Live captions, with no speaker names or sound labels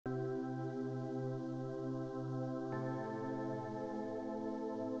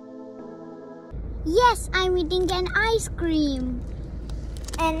Yes, I'm eating an ice cream.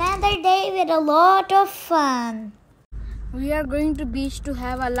 Another day with a lot of fun. We are going to beach to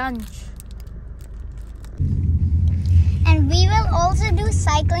have a lunch. And we will also do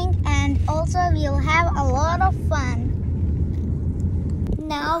cycling and also we'll have a lot of fun.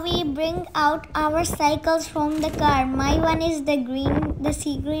 Now we bring out our cycles from the car. My one is the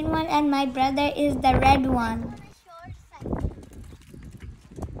sea green one, and my brother is the red one.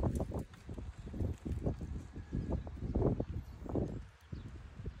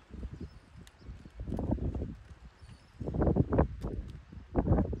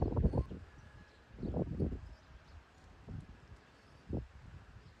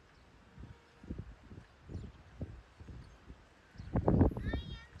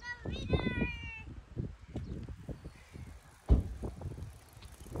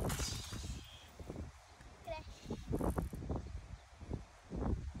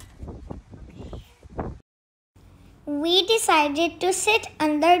 We decided to sit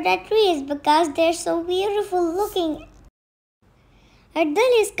under the trees because they're so beautiful looking.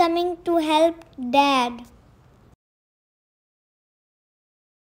 Ardal is coming to help Dad.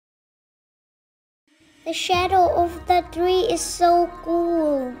 The shadow of the tree is so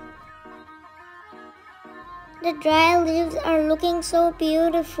cool. The dry leaves are looking so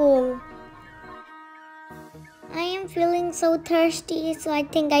beautiful. I am feeling so thirsty, so I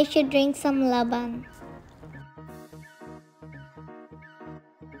think I should drink some laban.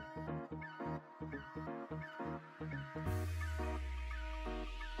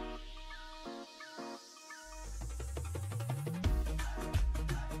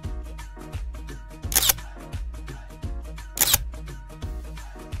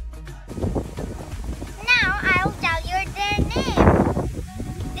 Now I'll tell you their name.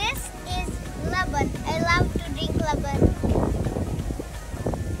 This is laban. I love to drink laban.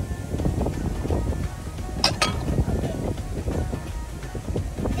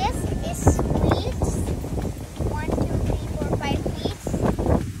 This is sweets. 1, 2, 3, 4, 5 sweets.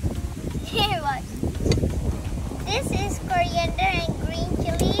 Here what? This is coriander and green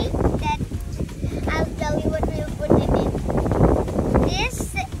chili that I'll tell you what we'll put in it. This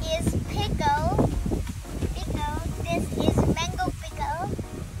is pickle. This is mango pickle.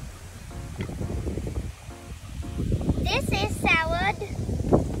 This is salad,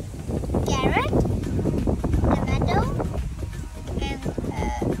 carrot, tomato, and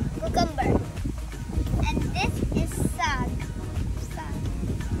cucumber. And this is sag.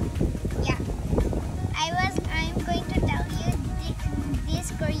 Yeah. I'm going to tell you this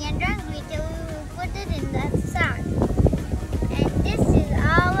coriander and green chili, we will put it in the sag. And this is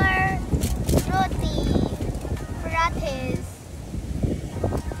our roti, parathas.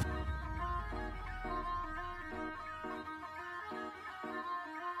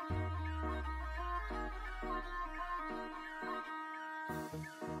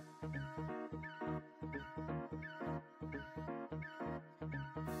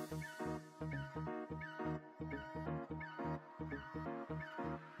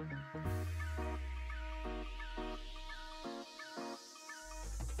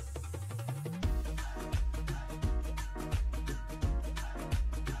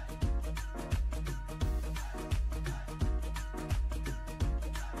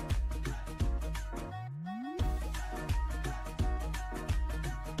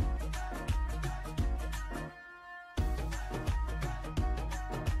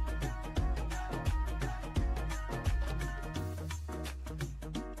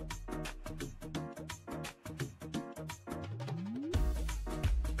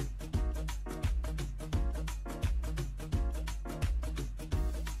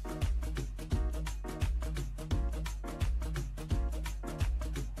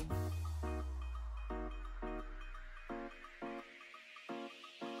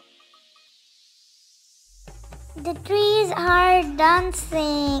 The trees are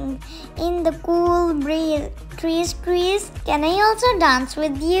dancing in the cool breeze. Trees, can I also dance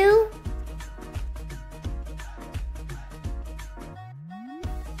with you?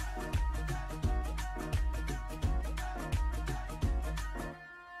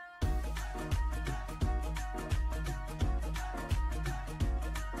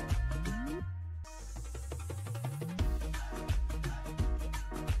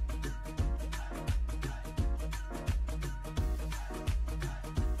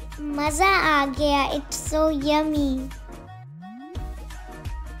 मज़ा आ गया. It's so yummy.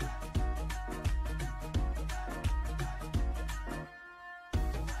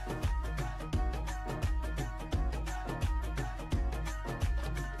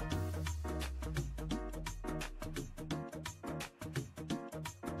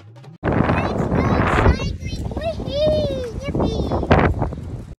 Let's go!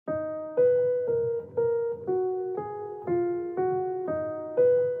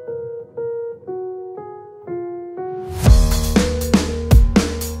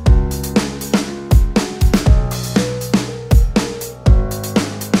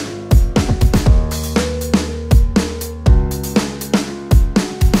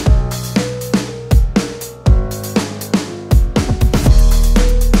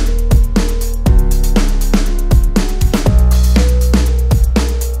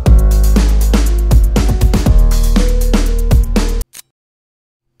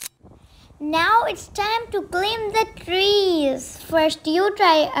 Now it's time to climb the trees. First you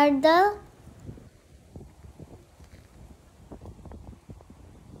try, Ardal.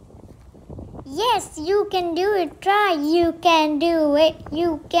 Yes, you can do it. Try. You can do it.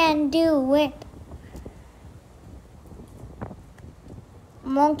 You can do it.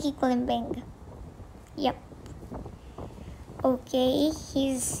 Monkey climbing. Yep. Okay,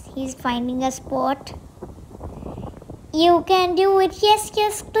 he's finding a spot. You can do it. Yes,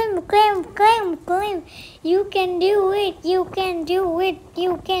 yes. Climb, climb, climb, climb. You can do it. You can do it.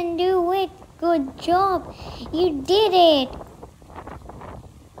 You can do it. Good job. You did it.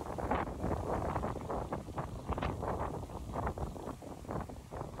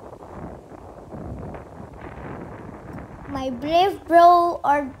 My brave bro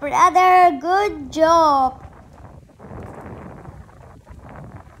or brother, good job.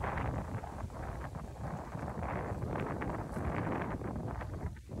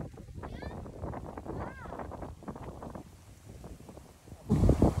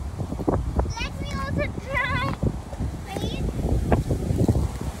 Let me also try, please.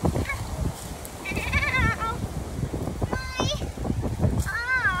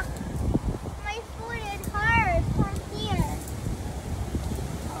 Ow. My foot it hurts from here.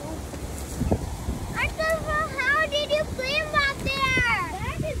 Arthur, how did you climb up there?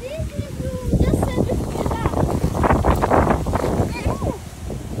 That is easy. You just said to sit up.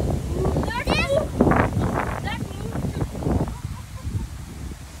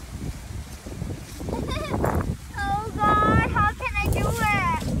 Oh God, how can I do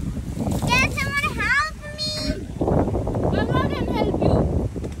it? Can someone help me? Mama can help you.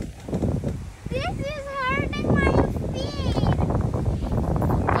 This is hurting my feet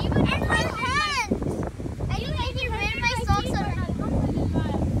and my hands. I think I can wear my socks already.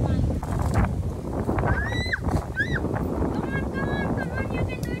 Come on, you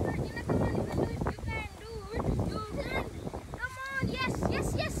can do it, Regina. Come on, you can do it. You can do it. You can. Come on, yes, yes,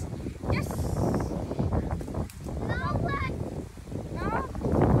 yes, yes. No way. No. Mom.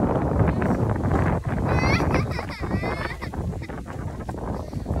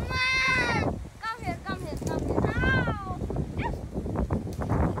 Come here, come here, come here. Ow. Yes.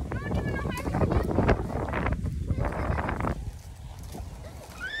 Don't even know how to do it.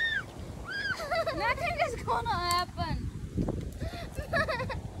 Nothing is gonna happen.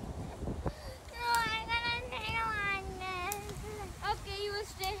 No, I'm gonna stay on this. Okay, you will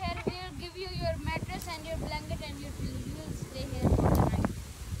stay here. We will give you your mattress and your blanket and your pillow. You will stay here for the night.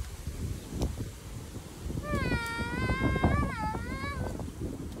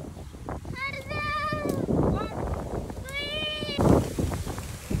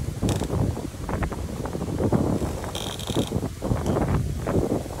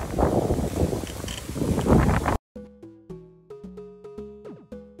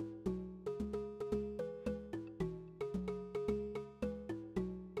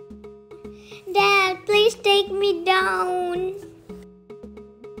 Dad, please take me down.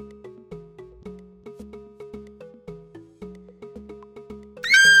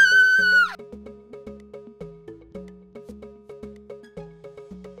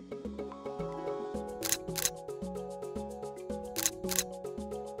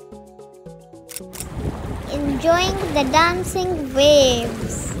 Enjoying the dancing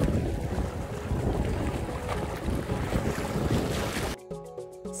waves.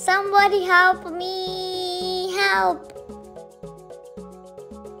 Somebody help me! Help!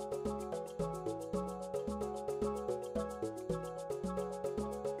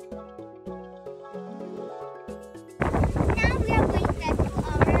 Now we are going back to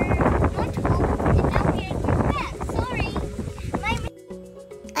our not home and now we are going back. Sorry.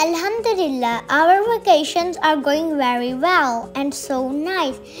 Alhamdulillah, our vacations are going very well and so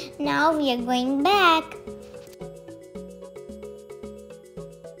nice. Now we are going back.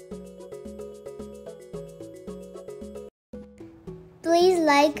 Please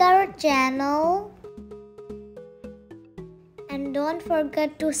like our channel and don't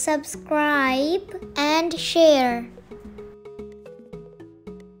forget to subscribe and share.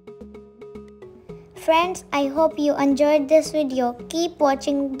 Friends, I hope you enjoyed this video. Keep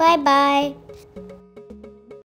watching. Bye bye.